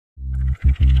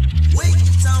Wake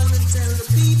the town and tell the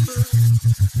people.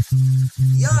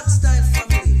 Yard style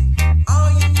family.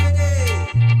 Are you ready?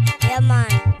 Yeah, man.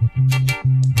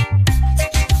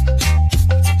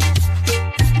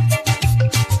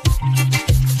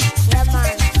 Yeah,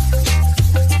 man.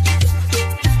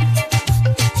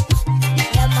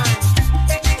 Yeah, man.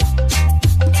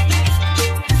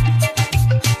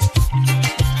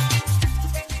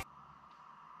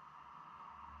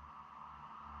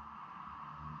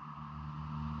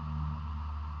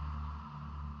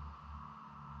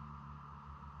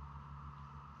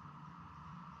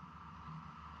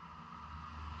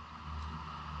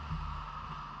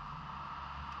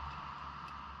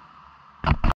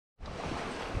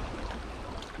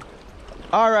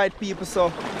 Alright people, so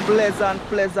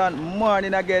pleasant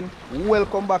morning again.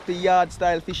 Welcome back to Yard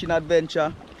Style Fishing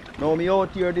Adventure. Now me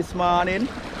out here this morning,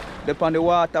 up on the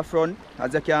waterfront,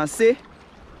 as you can see.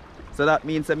 So that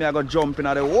means that me I go jump in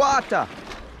the water.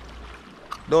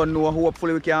 Don't know,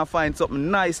 hopefully we can find something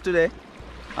nice today.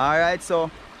 Alright, so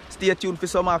stay tuned for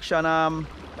some action. I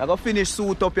go finish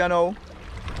suit up here now.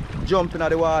 Jump in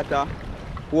the water.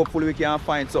 Hopefully we can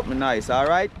find something nice.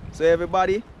 Alright, so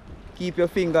everybody, keep your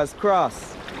fingers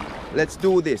crossed. Let's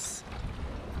do this.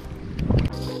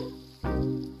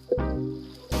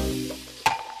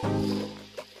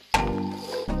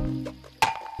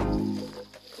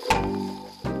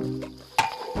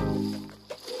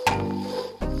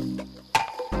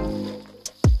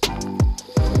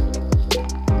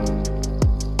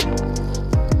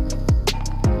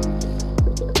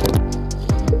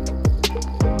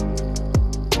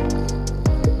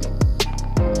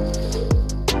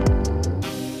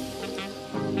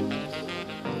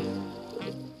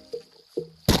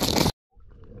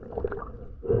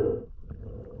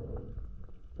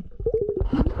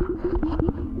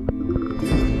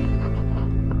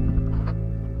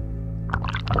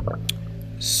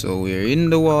 So we're in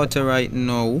the water right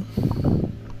now,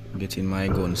 getting my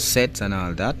gun set and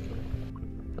all that.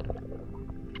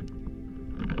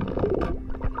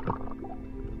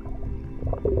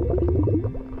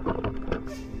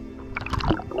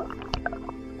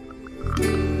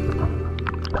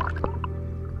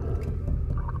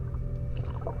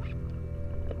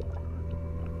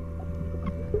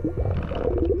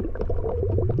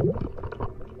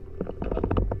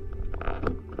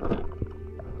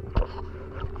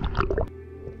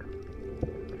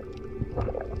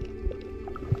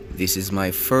 This is my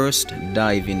first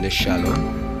dive in the shallow.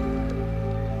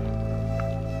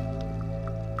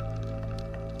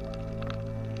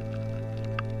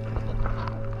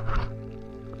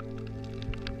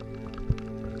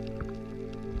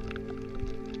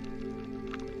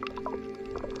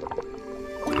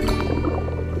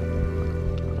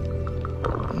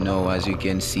 Now as you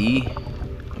can see,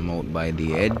 I'm out by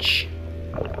the edge,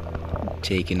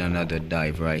 taking another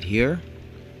dive right here.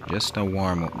 Just a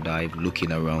warm-up dive,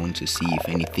 looking around to see if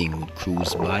anything would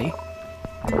cruise by.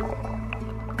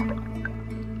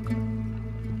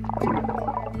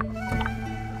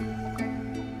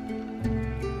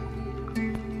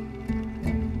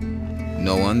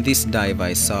 Now on this dive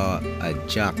I saw a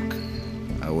jack.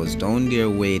 I was down there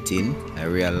waiting. I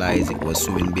realized it was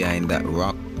swimming behind that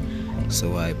rock.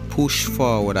 So I pushed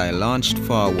forward, I launched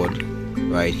forward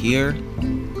right here.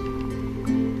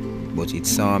 But it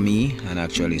saw me and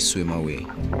actually swam away.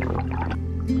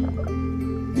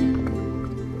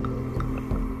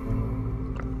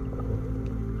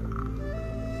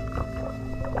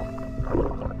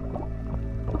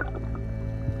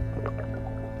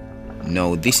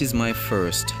 Now this is my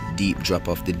first deep drop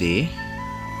of the day.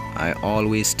 I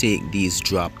always take these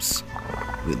drops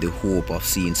with the hope of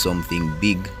seeing something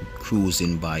big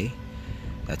cruising by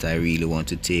that I really want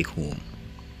to take home.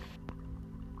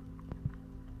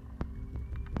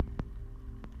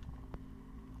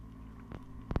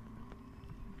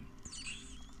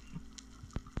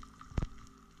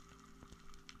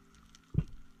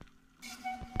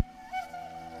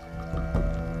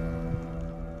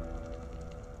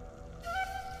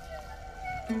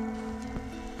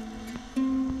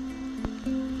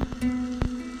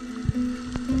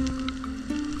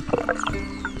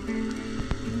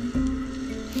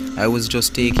 I was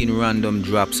just taking random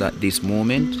drops at this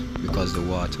moment because the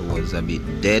water was a bit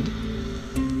dead.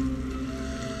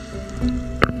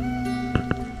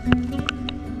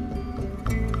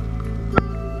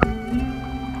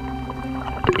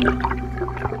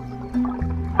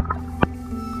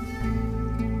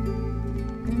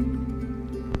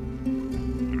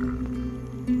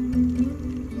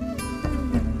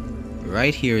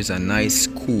 Right here is a nice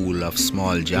school of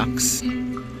small jacks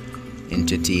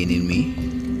entertaining me.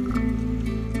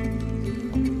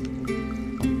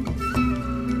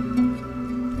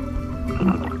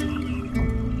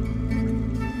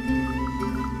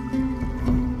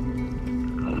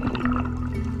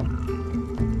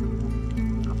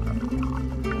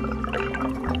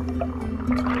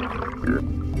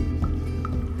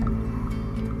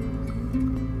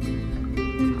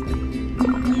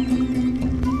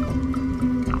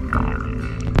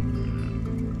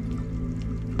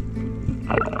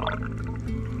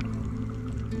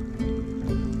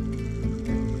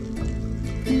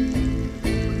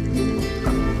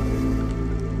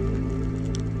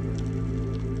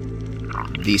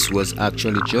 This was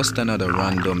actually just another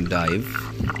random dive,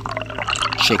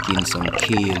 checking some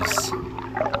caves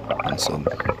and some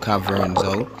caverns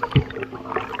out,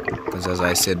 because as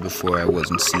I said before, I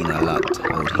wasn't seeing a lot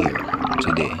out here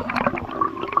today.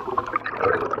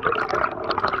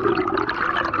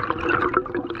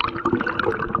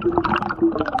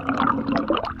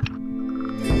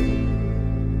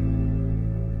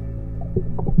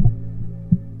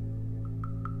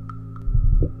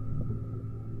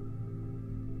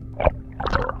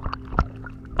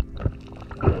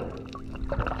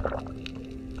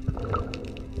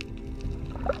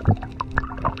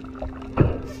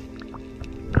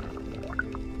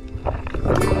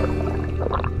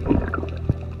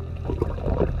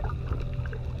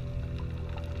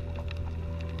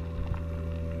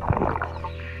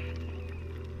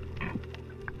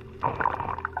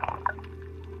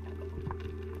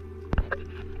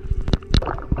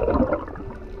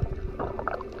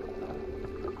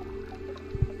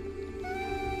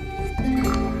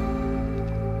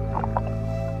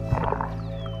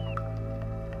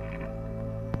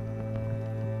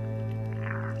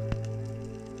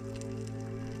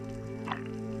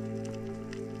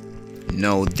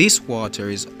 Now this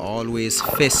water is always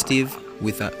festive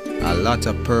with a lot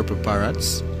of purple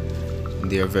parrots.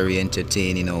 They are very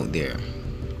entertaining out there.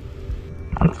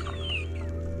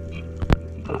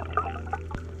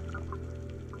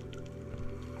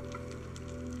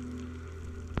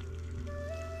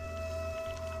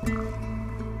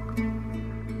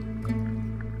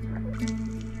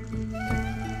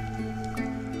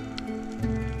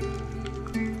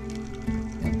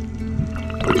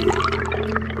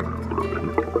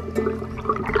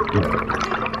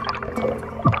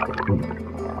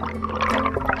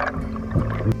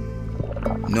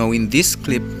 Now in this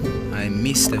clip, I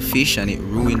missed a fish and it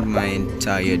ruined my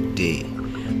entire day.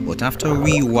 But after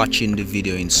re-watching the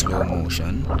video in slow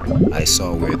motion, I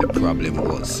saw where the problem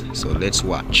was. So let's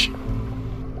watch.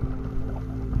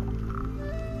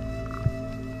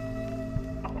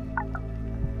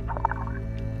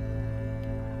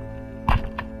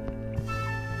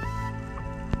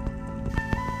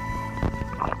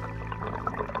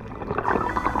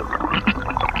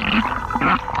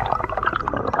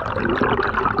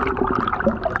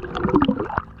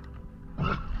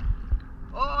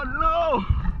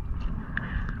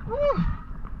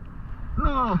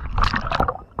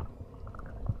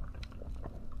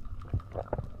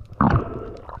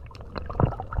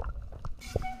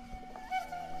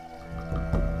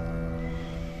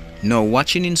 Now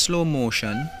watching in slow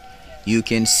motion, you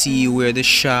can see where the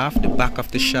shaft, the back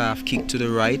of the shaft kicked to the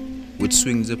right, which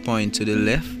swings the point to the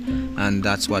left, and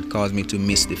that's what caused me to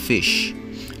miss the fish.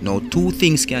 Now two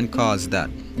things can cause that.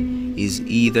 Is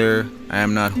either I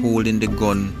am not holding the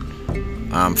gun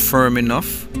firm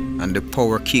enough and the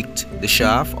power kicked the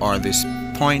shaft, or this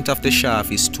point of the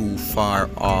shaft is too far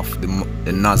off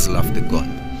the nozzle of the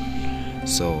gun.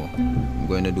 So I'm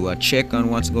going to do a check on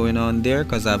what's going on there,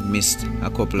 because I've missed a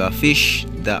couple of fish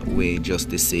that way just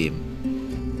the same.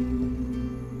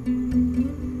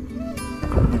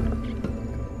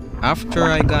 After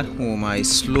I got home, I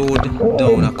slowed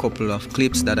down a couple of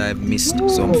clips that I've missed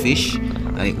some fish,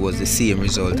 and it was the same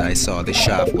result. I saw the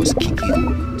shaft was kicking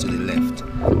to the left.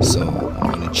 So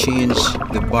I'm going to change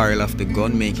the barrel of the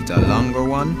gun, make it a longer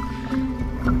one,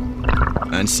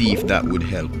 and see if that would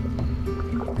help.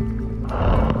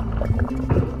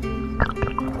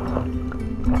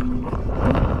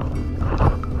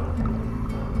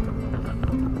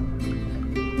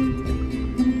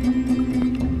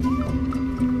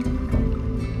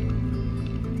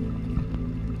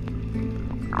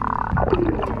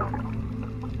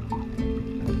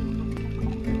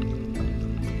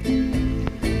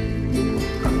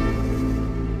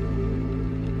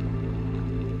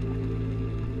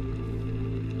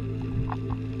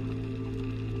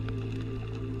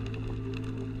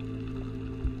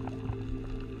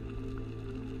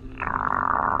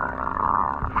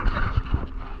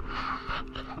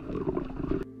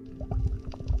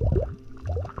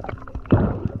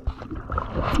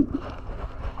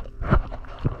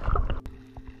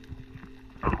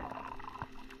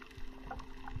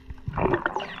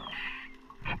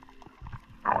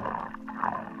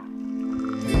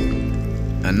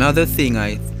 Another thing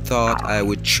I thought I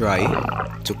would try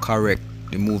to correct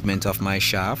the movement of my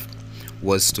shaft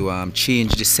was to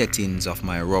change the settings of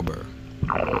my rubber.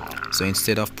 So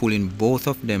instead of pulling both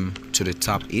of them to the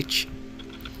top hitch,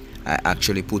 I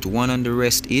actually put one on the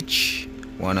rest hitch,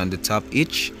 one on the top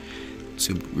hitch,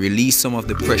 to release some of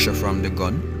the pressure from the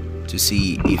gun to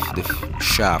see if the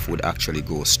shaft would actually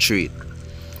go straight.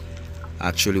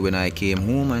 Actually, when I came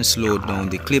home and slowed down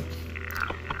the clip,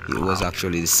 it was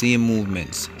actually the same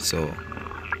movements. So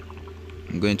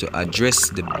I'm going to address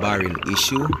the barrel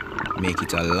issue, make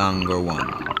it a longer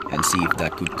one, and see if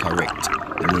that could correct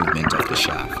the movement of the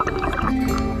shaft.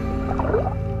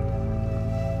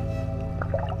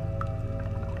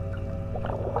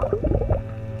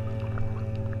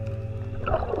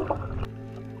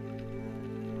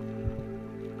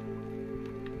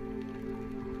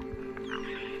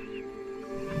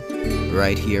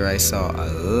 Right here I saw a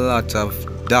lot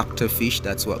of doctor fish,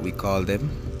 that's what we call them.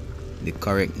 The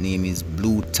correct name is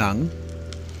blue tongue.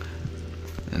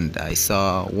 And I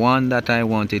saw one that I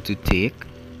wanted to take.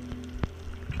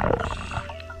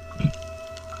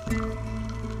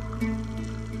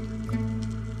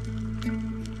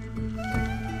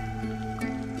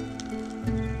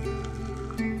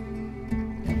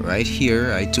 Right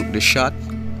here I took the shot,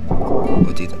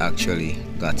 but it actually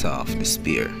got off the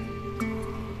spear.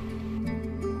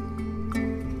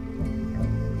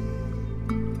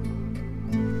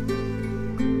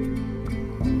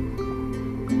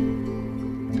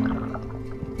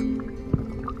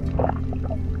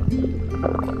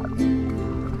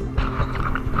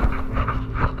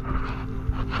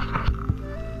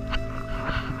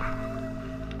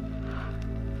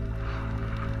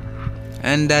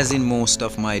 And as in most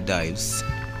of my dives,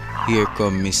 here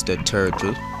come Mr.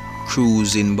 Turtle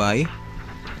cruising by,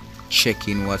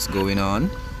 checking what's going on.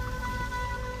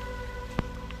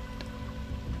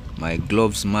 My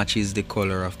gloves matches the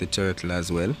color of the turtle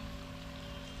as well.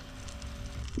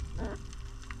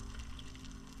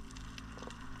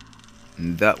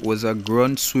 And that was a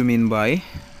grunt swimming by.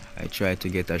 I tried to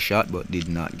get a shot but did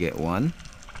not get one.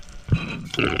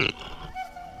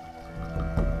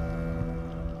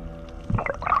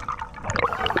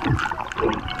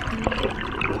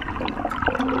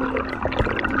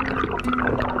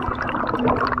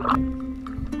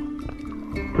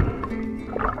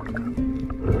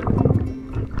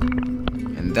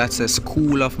 And that's a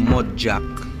school of mudjack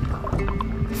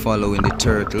following the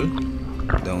turtle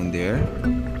down there.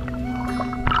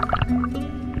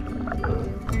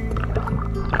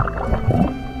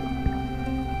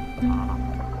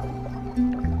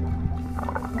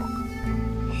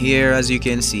 Here, as you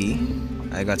can see,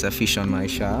 I got a fish on my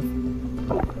shaft.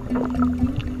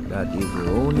 That is the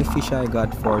only fish I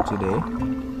got for today.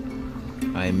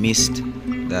 I missed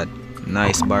that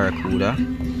nice barracuda.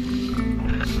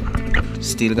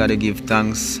 Still gotta give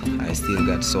thanks. I still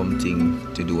got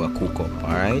something to do a cook up,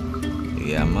 alright?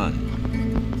 Yeah, man.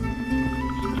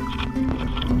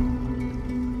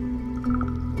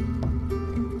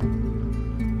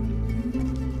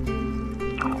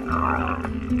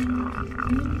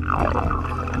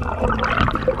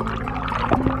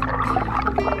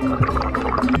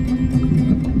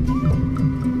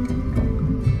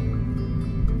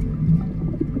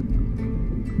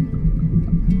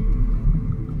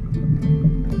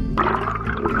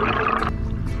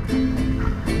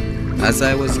 As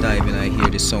I was diving, I hear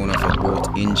the sound of a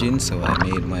boat engine, so I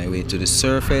made my way to the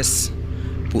surface,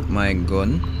 put my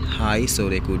gun high so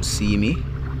they could see me,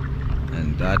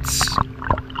 and that's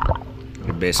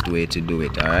the best way to do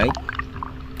it, alright?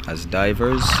 As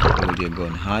divers, hold your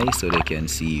gun high so they can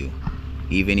see you.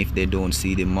 Even if they don't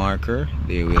see the marker,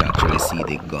 they will actually see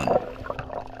the gun.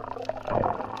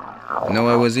 Now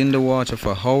I was in the water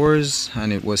for hours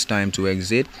and it was time to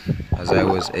exit. As I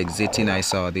was exiting, I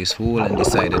saw this hole and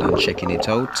decided on checking it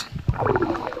out.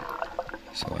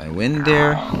 So I went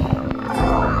there,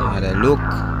 had a look,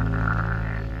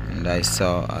 and I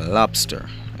saw a lobster,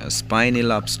 a spiny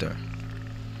lobster.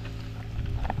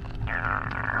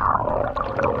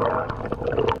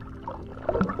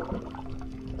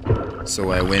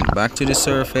 So I went back to the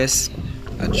surface,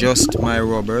 adjust my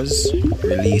rubbers,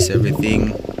 release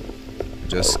everything,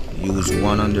 just use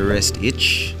one on the rest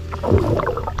hitch,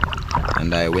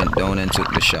 and I went down and took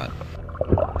the shot.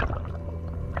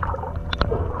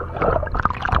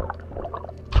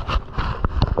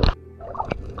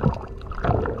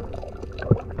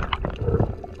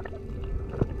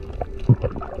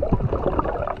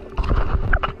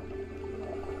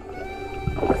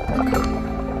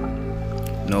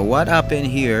 Now what happened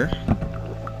here,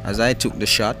 as I took the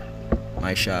shot,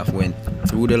 my shaft went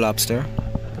through the lobster,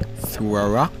 through a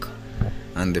rock,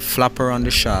 and the flapper on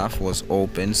the shaft was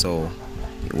open, so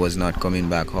it was not coming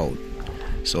back out.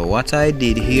 So what I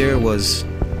did here was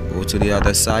go to the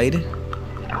other side,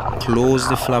 close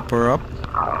the flapper up,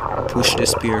 push the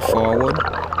spear forward,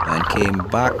 and came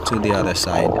back to the other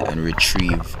side and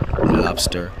retrieve the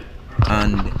lobster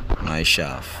and my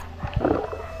shaft.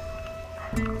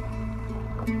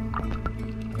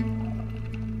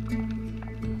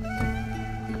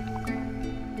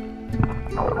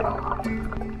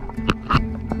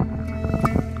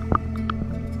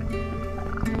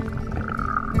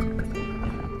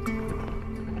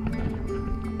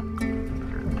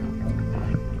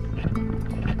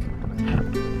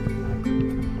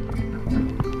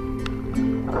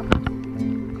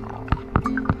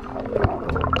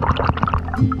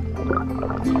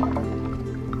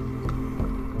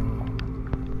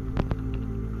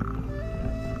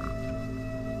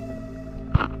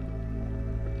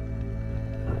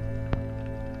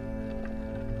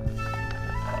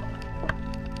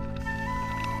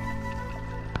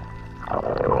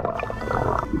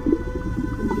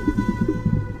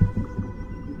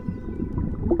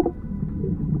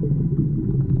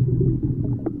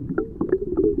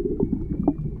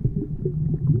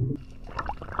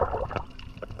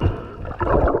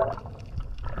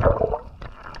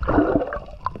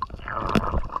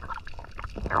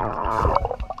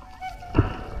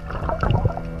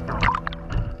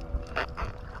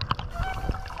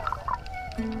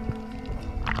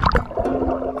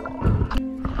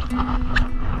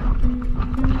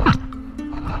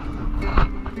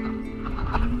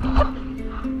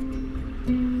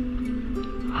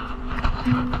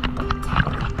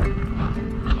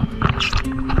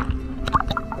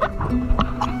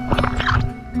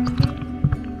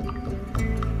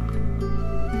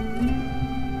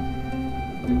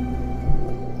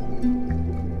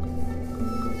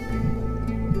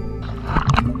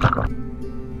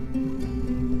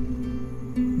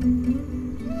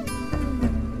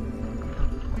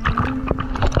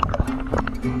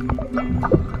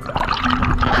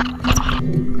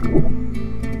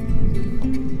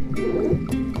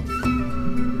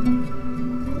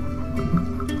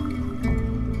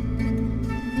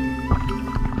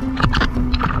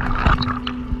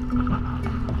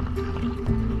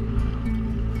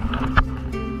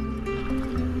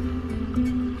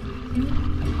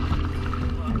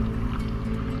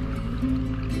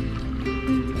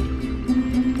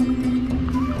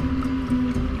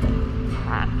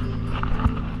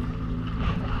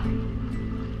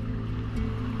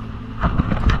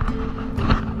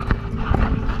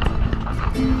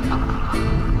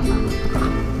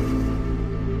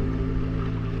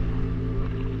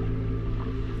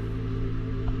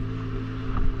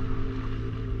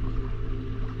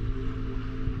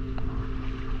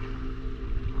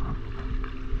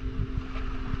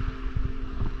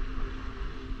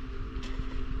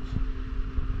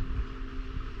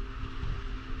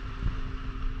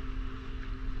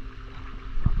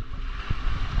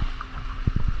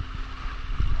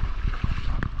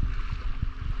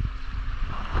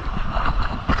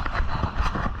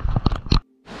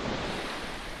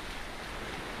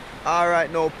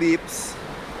 Alright now peeps,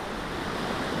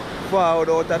 forward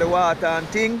out of the water and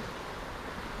thing.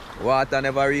 Water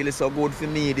never really so good for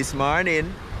me this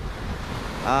morning.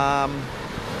 I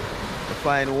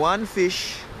find one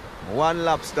fish, one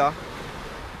lobster.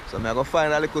 So I'm gonna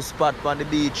find a little spot on the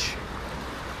beach,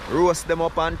 roast them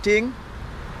up and thing,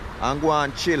 and go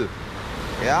and chill.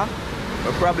 Yeah?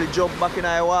 We'll probably jump back in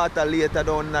the water later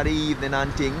down in the evening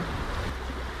and thing.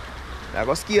 I'm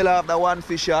gonna scale off the one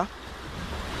fisher.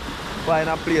 Find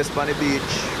a place on the beach,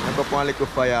 make up one little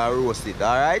fire and roast it,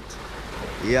 alright?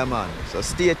 Yeah man, so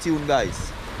stay tuned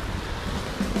guys.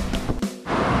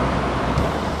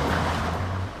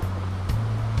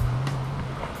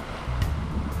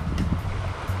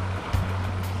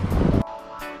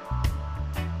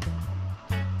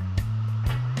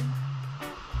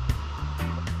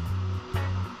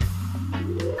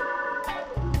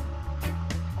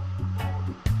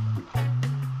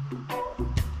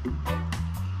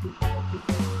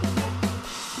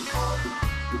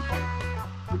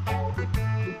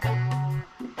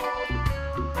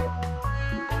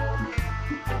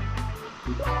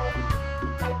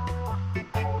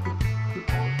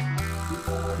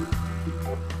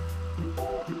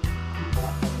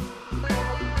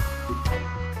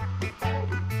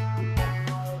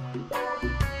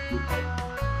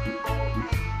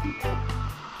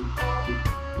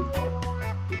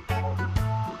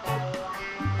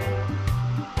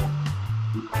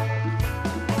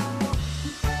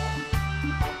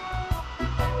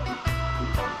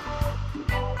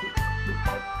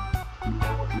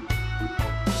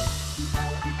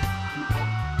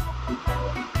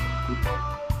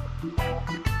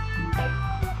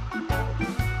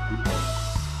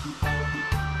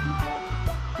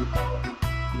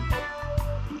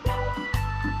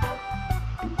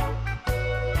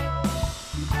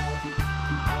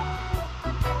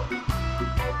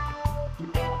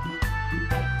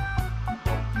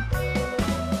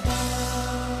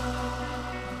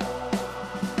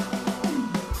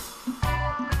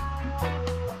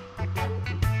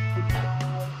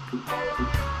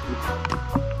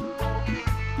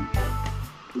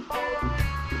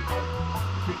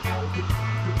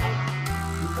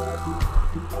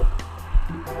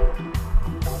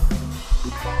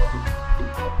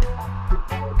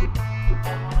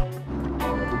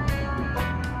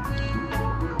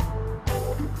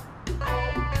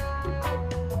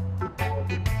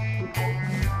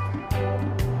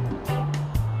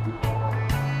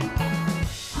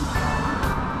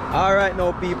 Alright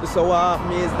now people, so what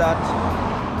happened is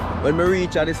that when I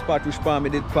reach at the spot which I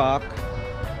did park,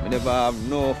 I never have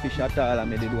no fish at all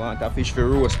and I did want a fish for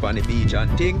roast on the beach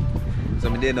and thing. So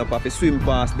I didn't have to swim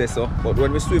past this, so. But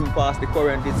when we swim past the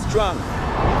current it's strong.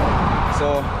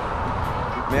 So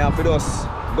I have to just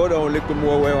go down a little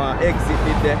more where I exit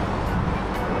it there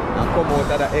and come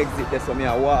out of the exit there, so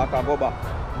I walk and go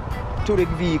back to the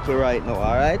vehicle right now,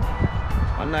 alright?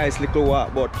 A nice little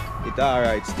walk, but it's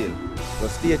alright still. So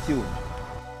stay tuned.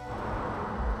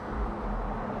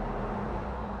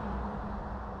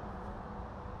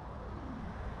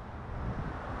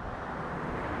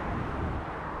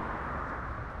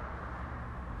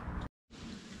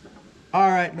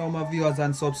 Alright now my viewers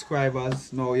and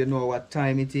subscribers, now you know what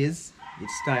time it is.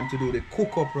 It's time to do the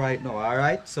cook up right now,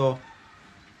 alright? So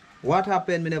what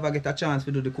happened, me never get a chance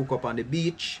to do the cook up on the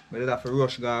beach. I did have to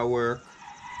rush go work.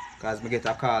 Because I get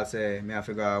a call say I have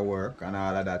to go to work and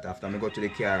all of that. After I go to the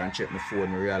car and check my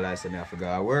phone, I realize I have to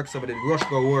go to work. So I did rush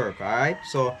go work, alright?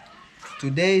 So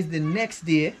today is the next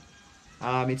day.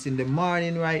 It's in the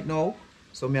morning right now.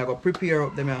 So I go prepare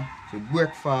up them for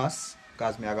breakfast.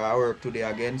 Because I go to work today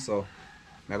again. So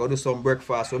I go do some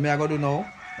breakfast. So I go do now,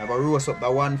 I go roast up the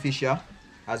one fish here,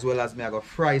 as well as I go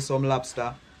fry some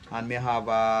lobster. And I have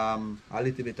a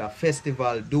little bit of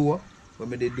festival dough.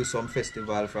 When I did do some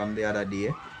festival from the other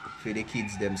day for the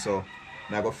kids them, so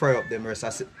I go fry up them rest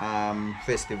of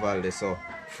festival there. So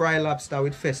fry lobster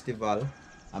with festival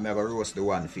and I go roast the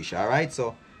one fish, alright?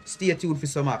 So stay tuned for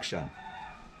some action.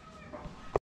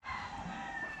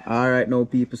 Alright now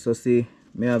people, so see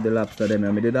me have the lobster them.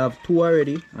 I did have 2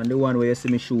 already and the one where you see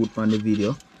me shoot on the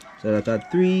video. So that are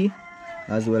 3,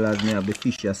 as well as me have the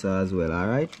fish as well,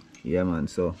 alright? Yeah man,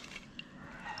 so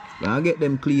I get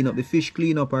them clean up, the fish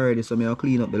clean up already, so I'll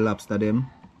clean up the lobster them.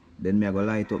 Then I go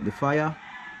light up the fire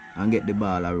and get the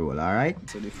ball a roll, alright?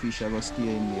 So the fish are going to stay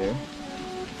in there.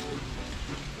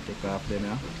 Take off them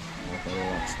here, after the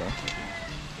lobster.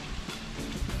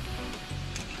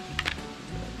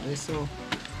 Like so.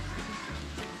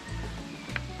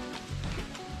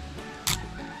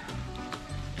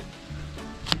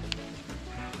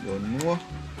 Don't know.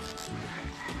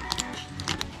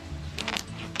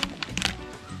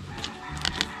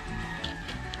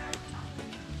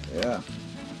 Yeah,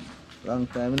 long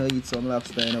time I don't eat some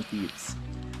lobster in a peeps.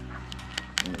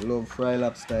 I love fried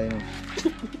lobster, you know.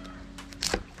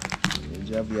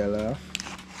 Jab your laugh.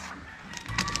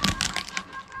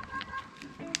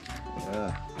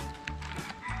 Yeah.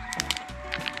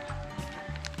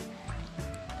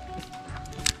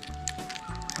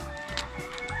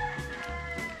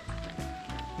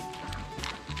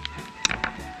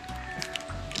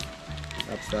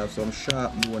 Lobster have some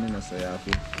sharp bone in it, so you have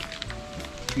to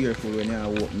careful when you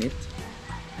open it.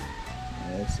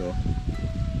 Alright, so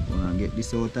I'm gonna get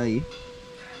this out of here.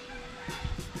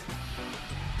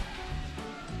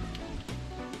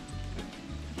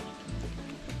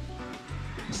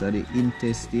 These are the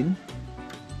intestine.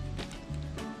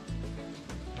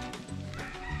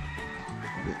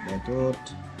 Get that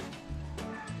out.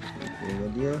 Over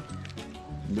there.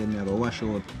 And then I go wash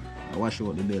out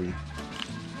the belly.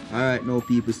 Alright now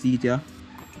people, see it here.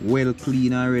 Well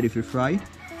clean and ready for fry.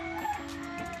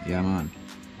 Yeah man,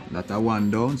 that's one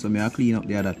down, so I'll clean up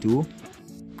the other 2.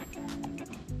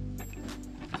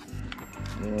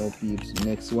 Yeah peeps,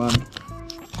 next one.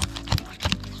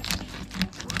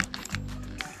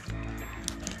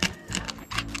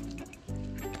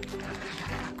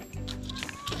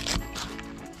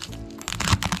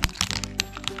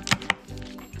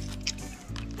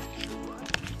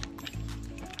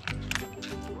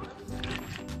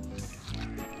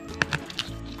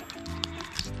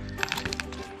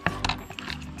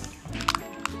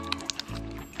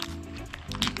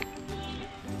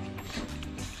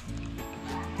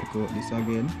 Take out this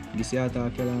again. This is the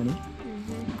Kelani.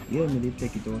 Yeah, I did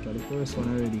take it out of the first one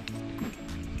already.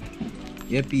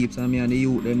 Yeah peeps, and me and the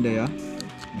youth them there.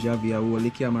 Javi hold the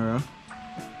camera.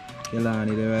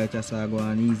 Kelani the right as I go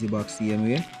on easy back same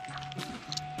way.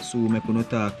 So make no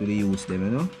talk to the youths them,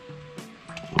 you know.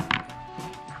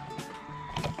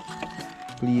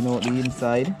 Clean out the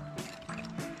inside.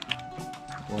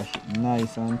 Wash it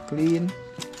nice and clean.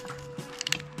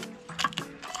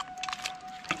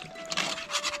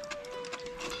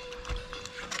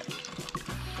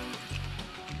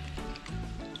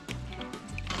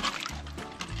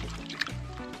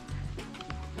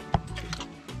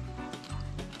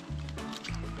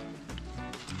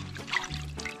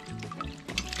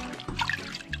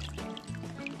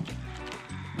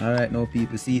 Alright, now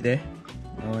people, see it there?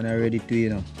 Now when I'm ready to, you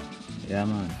know. Yeah,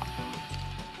 man.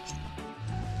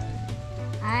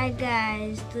 Hi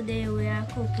guys, today we are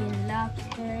cooking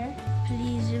lobster.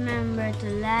 Please remember to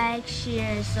like,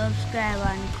 share, subscribe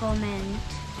and comment.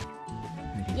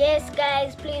 Yes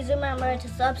guys, please remember to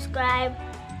subscribe.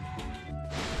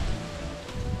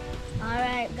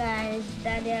 Alright guys,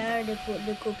 Daddy already put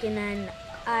the cooking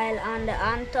oil on the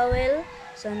hand towel.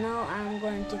 So now I'm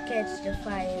going to catch the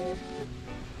fire.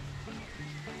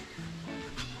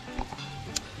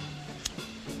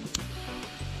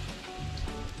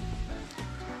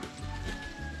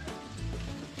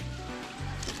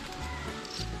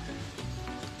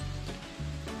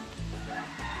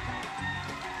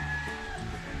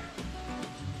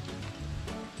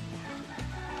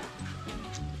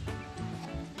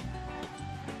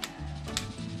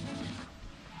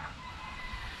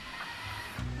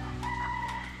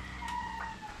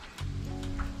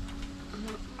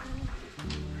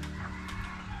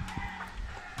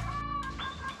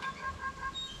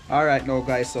 Alright now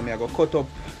guys, so I go cut up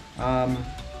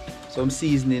some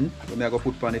seasoning that I go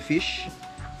put on the fish.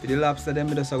 For the lobster then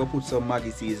I just go put some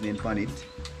Maggi seasoning on it.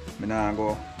 I nah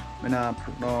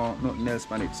put nothing else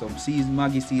on it. Some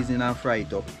Maggi seasoning and fry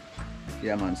it up.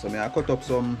 Yeah man, so I cut up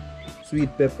some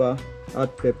sweet pepper,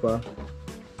 hot pepper,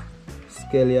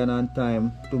 scallion and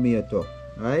thyme, tomato.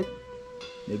 Right?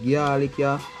 The garlic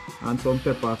here and some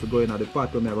pepper to go in the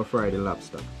pot where I go fry the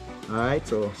lobster. Alright,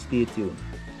 so stay tuned.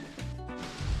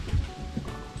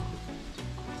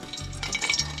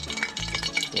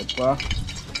 Pepper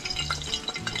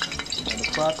in the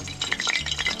pot.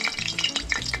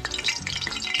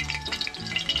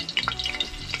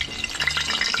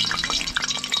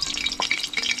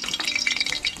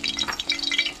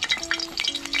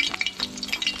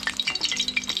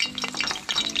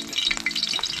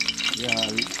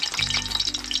 Garlic.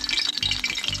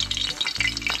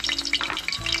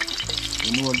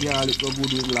 You know garlic go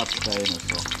good with lobster, you know,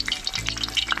 so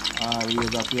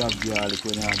always have to have garlic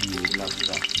when you have the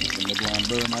lobster. When you go and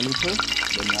burn a little,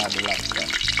 then you have the lobster.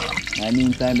 In the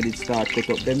meantime, I did start cut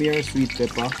up them here, sweet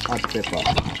pepper, hot pepper.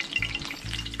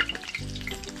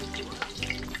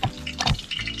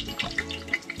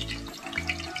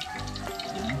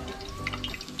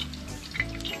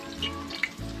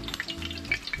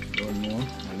 Don't know,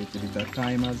 a little bit of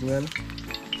thyme as well.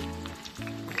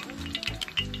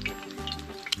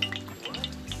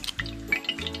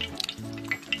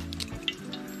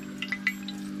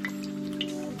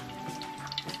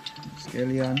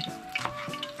 Scallion.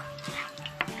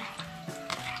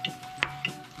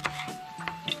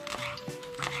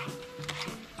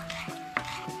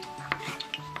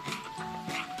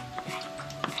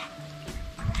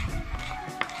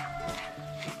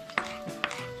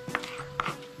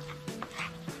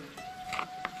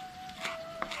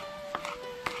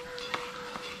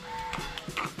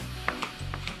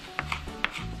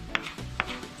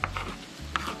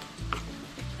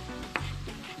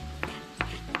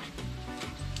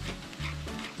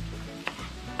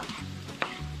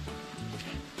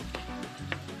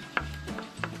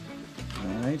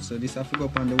 Alright, so this I have to go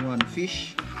up on the one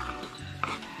fish.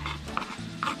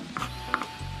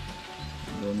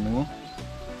 Don't know.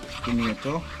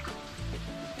 Tomato.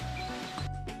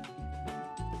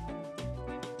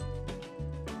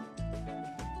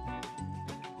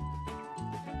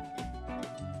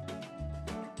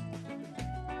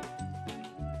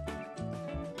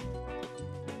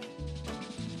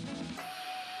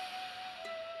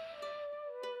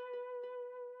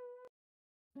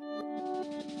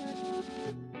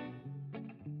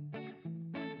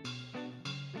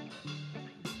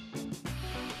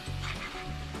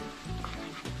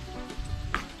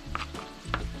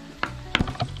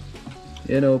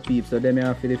 You know peeps, so them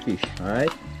here for the fish,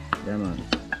 alright? Yeah man.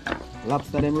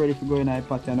 Lobster them ready to go in the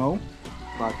pot now.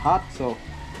 Pot hot, so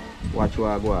watch what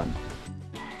I go on.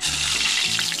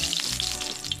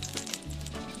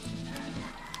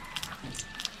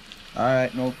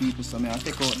 Alright now people, so I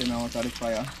take out them out of the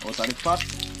fire, out of the pot.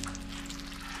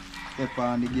 pepper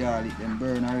and the garlic, them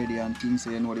burn already and things, so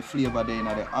you know the flavor there in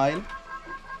the oil.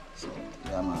 So,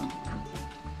 yeah man.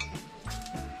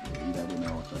 Either them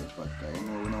out of the pot, you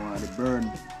know we don't want the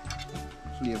burn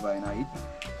flavor in it.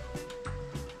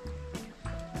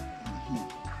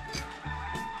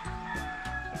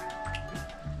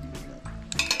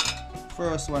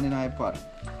 First one in our pot.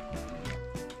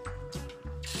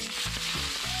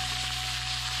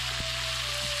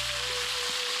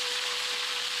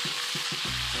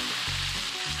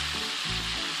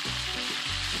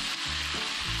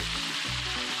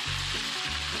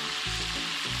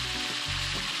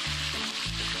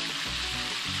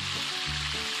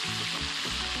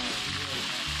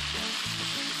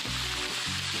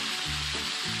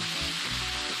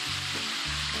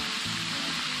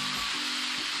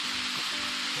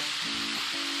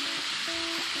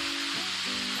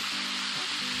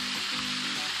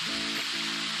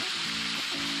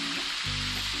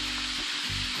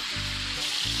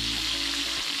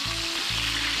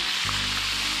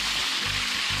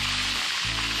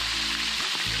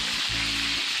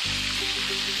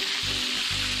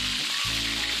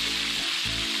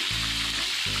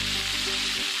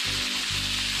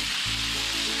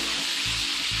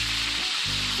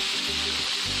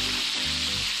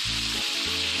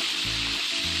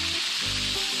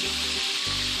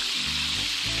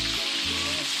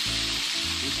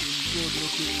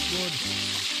 Good.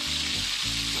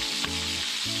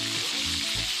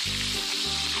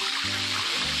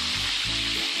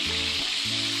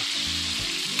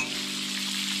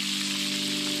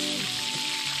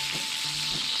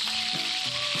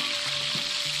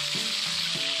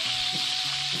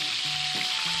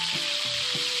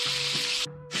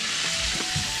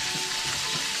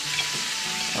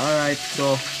 Alright,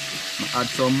 so add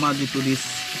some Maggi to this.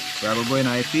 We are going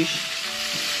to fish.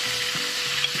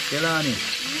 Kelani,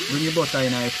 bring your butter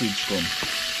in our fridge, come.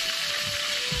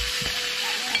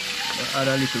 Add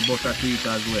a little butter to it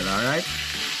as well, alright?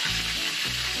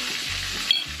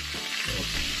 So,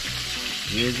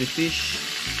 here's the fish.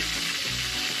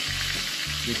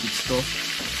 Get it stuffed.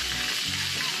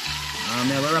 I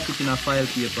will wrap it in a file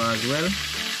paper as well.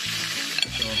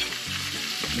 So,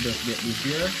 let me just get this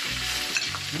here.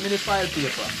 Give me the file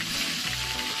paper.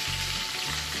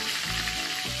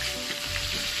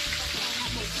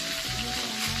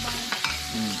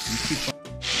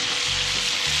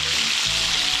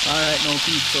 Alright now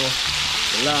people, so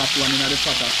the last one in the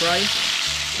pot of fry.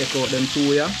 Check out them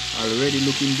two here, already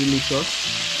looking delicious.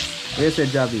 Where's the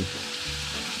Javi?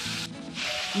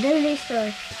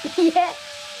 Delicious. Yeah.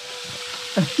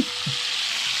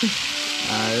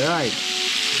 Alright.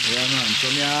 Yeah man, so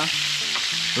me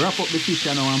wrap up the fish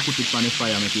now and put it on the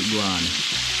fire, make it go on.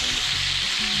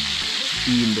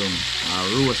 Steam down or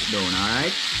roast down,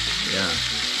 alright? Yeah.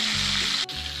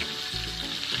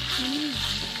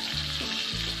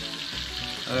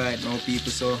 Alright now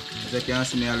people, so as you can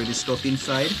see me already stuck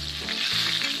inside.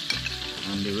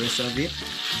 And the rest of it,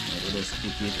 I will just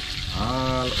put it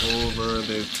all over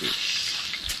the fish.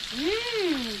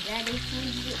 That is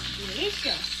food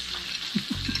delicious.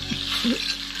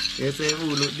 You say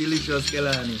food look delicious,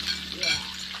 Kelani? Yeah.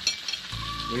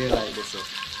 We like this up.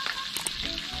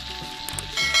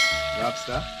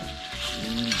 Lobster.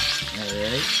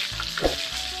 Alright.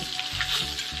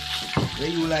 Where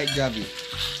you like, Javi?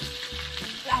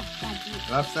 Lobster.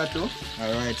 Lobster too?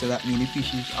 Alright, so that means the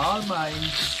fish is all mine.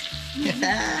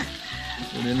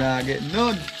 You do not get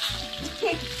none.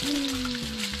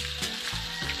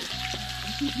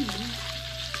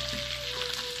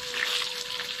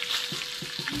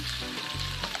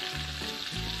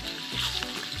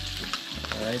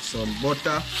 Alright, some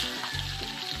butter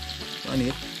on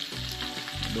it.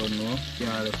 Don't know,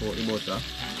 can't look out the butter.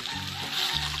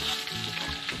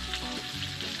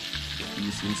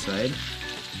 This inside.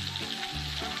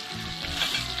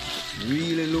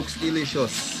 Really looks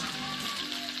delicious.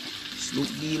 This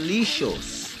looks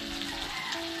delicious.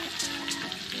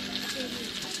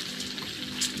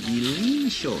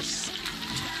 Delicious.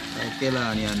 Like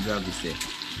Kelani and Javi say.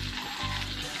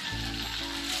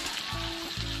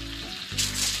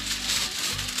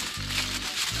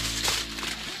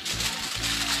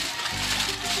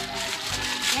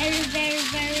 Very, very,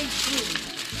 very good.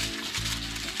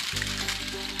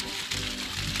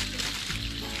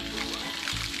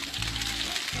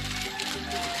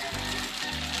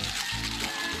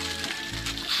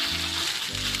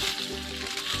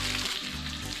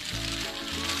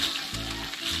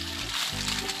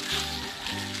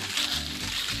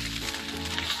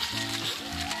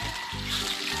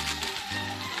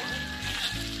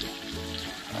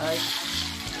 Alright,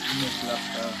 next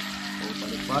lobster over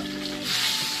the pot.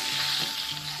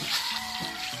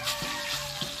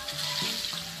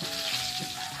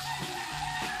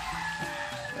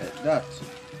 that.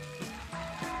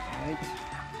 Right.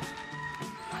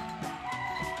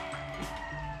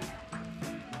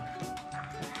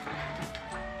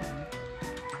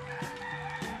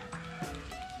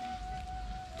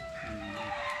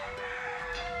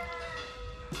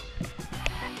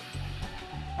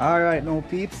 Alright now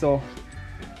peeps, so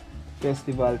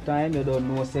festival time, you don't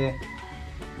know say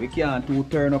we can't too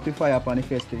turn up the fire upon the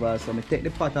festival, so I take the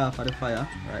pot off of the fire,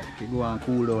 right, to go and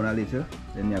cool down a little,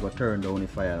 then I go turn down the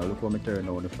fire. Now look how I turn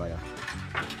down the fire.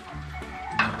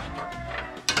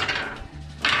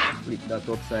 Flip that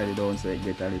upside down so it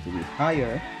get a little bit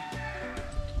higher.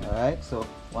 Alright, so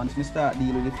once we start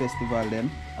dealing with the festival then,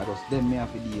 I just them me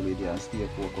have to deal with it and stay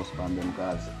focused on them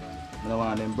because I don't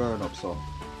want them burn up. So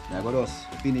I go just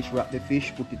finish wrap the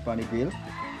fish, put it on the grill,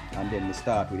 and then we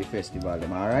start with the festival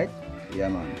them, alright? Yeah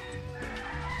man.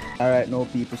 Alright now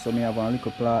people, so me have one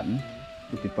little platen,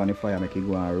 put it on the fire, make it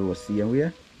go and roast same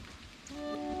way.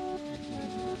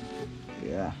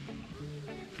 Yeah.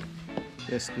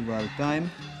 Festival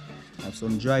time. Have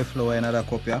some dry flour in another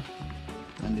cup here.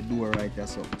 And the door right there,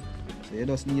 so you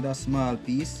just need a small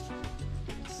piece.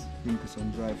 Sprinkle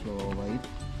some dry flour over it.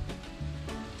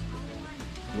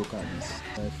 Look at this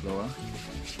dry flour.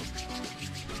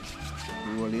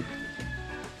 Roll it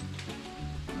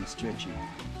and stretch it.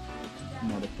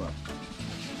 Another part.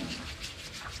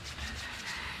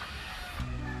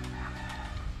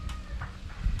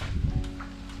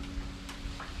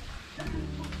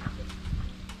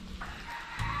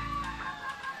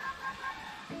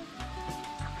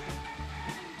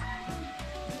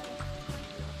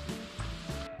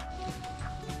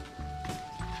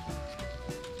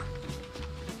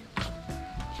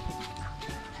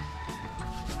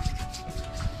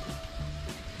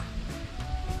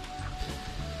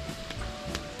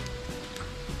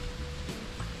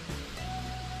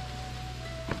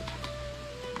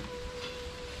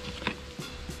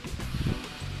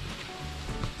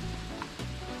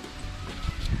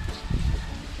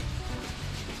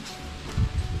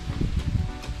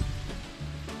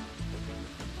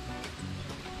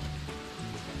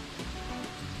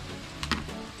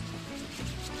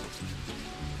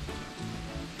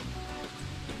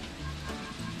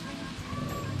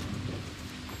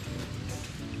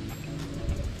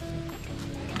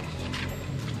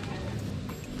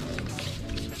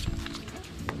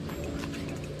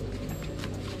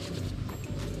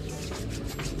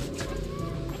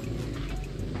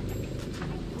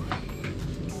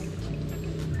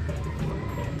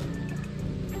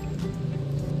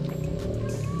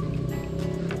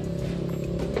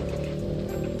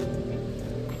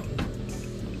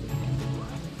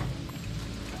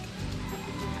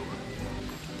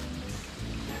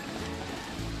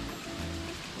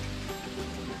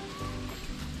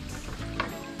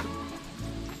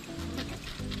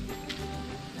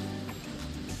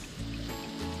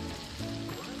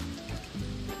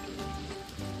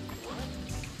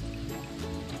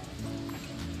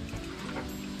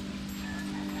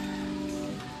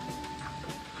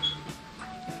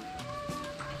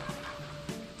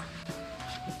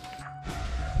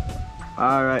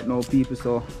 Alright now people,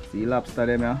 so see lobster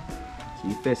them here,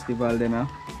 see festival them here,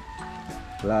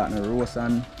 platinum roast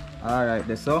and alright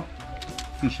there, so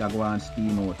fish are going to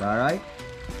steam out, alright.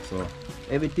 So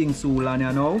everything soul on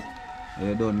here now,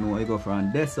 you don't know you go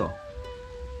from there, so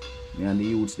me and the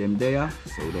youths them there,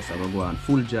 so you just have to go and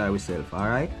full jar yourself,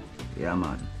 alright. Yeah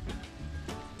man.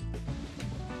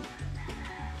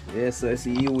 Yeah, so you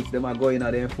see youths them are going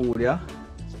at their food, yeah.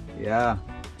 Yeah.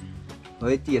 How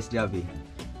it tastes, Javi?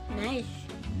 Nice.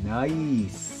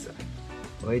 Nice.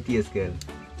 How it tastes, girl?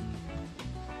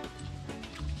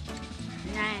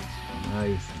 Nice.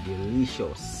 Nice,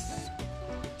 delicious.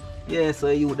 Yeah, so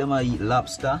you them a eat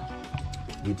lobster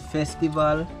with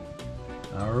festival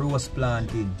and roast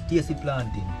plantain, tasty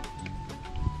plantain.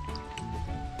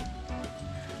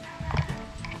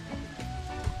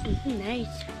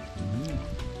 Nice.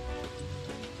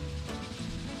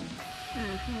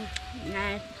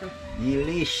 Nice.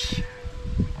 Delish.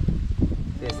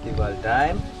 Festival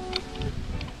time.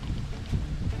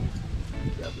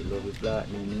 Yeah, we love the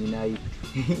platinum night.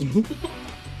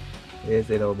 Yes,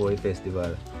 hello boy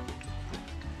festival.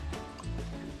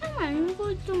 Man,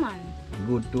 good too, man.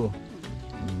 Good too.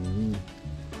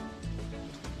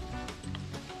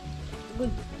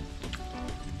 Good.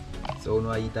 So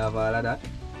no eat of all of that?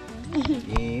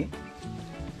 Yeah.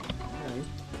 Right.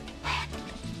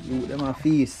 You them a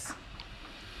feast.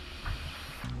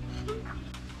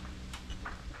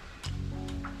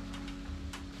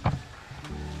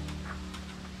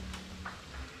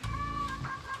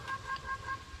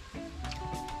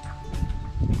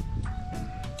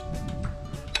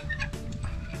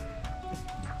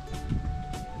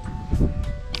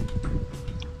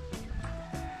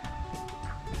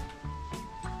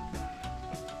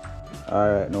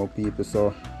 Alright now people,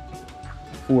 so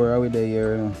 4 are we there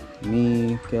here, you know.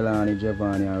 Me, Kelani,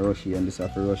 Giovanni and Roshi, and this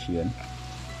is for Roshi.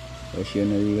 Roshi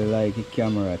don't really like the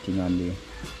camera thing on the,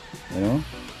 you know,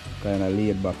 kind of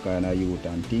laid back kind of youth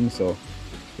and things, so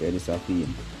yeah, this is a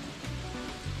film.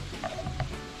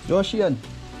 Roshi,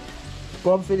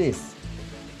 come for this.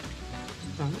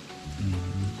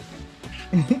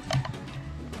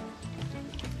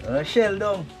 Shell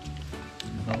down.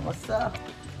 What's up?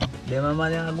 Them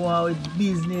man are going with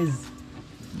business.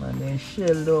 Man, they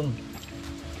shell down.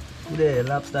 Today,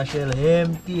 lobster shell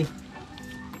empty.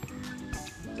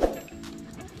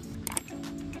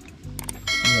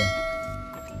 Yeah.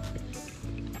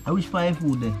 I wish for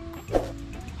food there.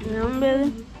 I'm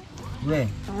belly. Where?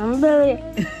 I'm belly.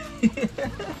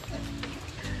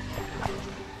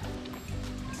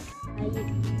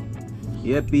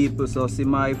 Yeah, people, so see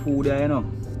my food there, you know.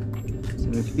 See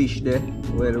my fish there.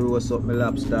 Well, roast up my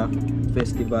lobster.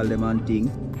 Festival them and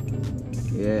thing.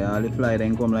 Yeah, all the fly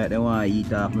then come like they want to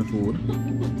eat off my food.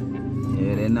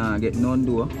 Yeah, they not get none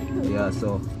though. Yeah,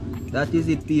 so that is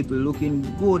it, people. Looking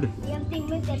good.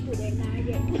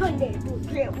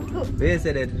 They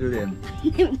said that to them.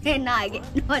 They not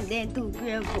get none, they too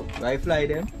careful. Why fly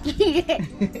them?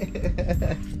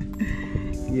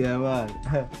 Yeah, man.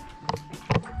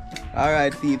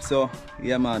 Alright, peeps, so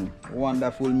yeah, man.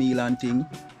 Wonderful meal and thing.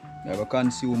 I will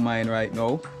consume mine right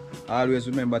now. Always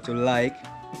remember to like,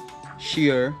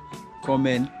 share,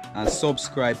 comment and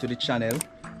subscribe to the channel.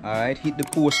 Alright, hit the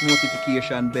post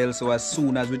notification bell so as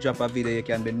soon as we drop a video you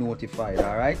can be notified.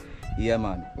 Alright, yeah,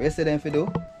 man. What you say then for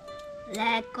do?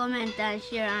 Like, comment and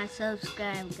share and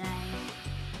subscribe, guys.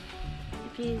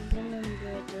 Please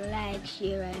remember to like,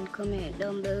 share and comment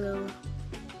down below.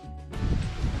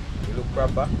 You look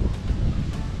proper.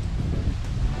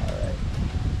 Alright.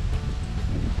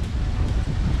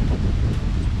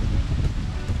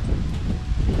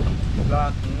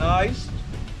 Look nice.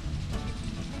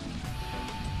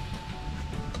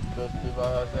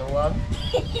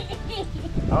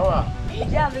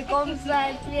 Yeah, become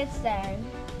slide plate time.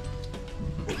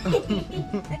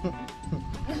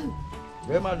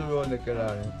 Where am I doing the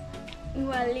Kelani? You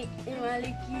want lick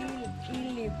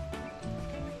lip.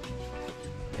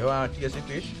 You want to taste the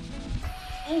fish?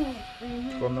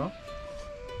 Come now.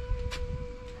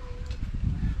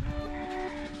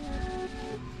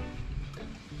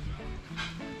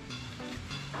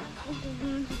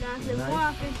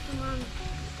 More fish to man.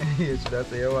 Yes,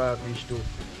 that's you want fish too.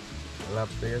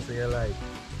 Lobster, you say you like.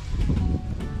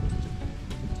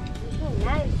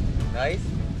 Nice. Nice?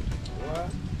 What?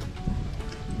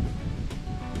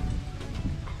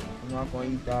 I'm not going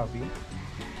to eat coffee.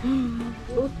 I'm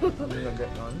going to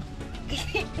get none.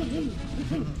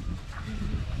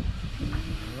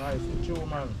 Nice, chew,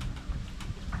 man.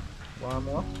 One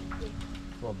more?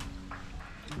 Come.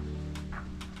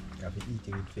 You have to eat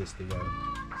it with festival.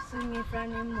 See me from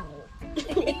the mouth.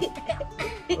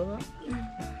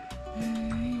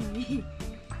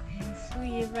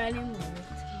 Sweet from the mouth.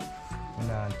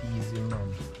 Nah, tease you, man.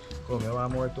 Come, you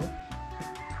want more too?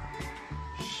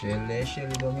 Shelly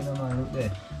down in the man, look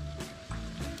there.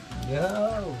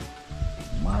 Yo!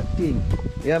 Mad thing.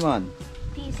 Yeah, man.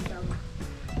 Peace out.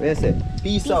 What you say?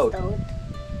 Peace out.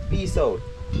 Peace out.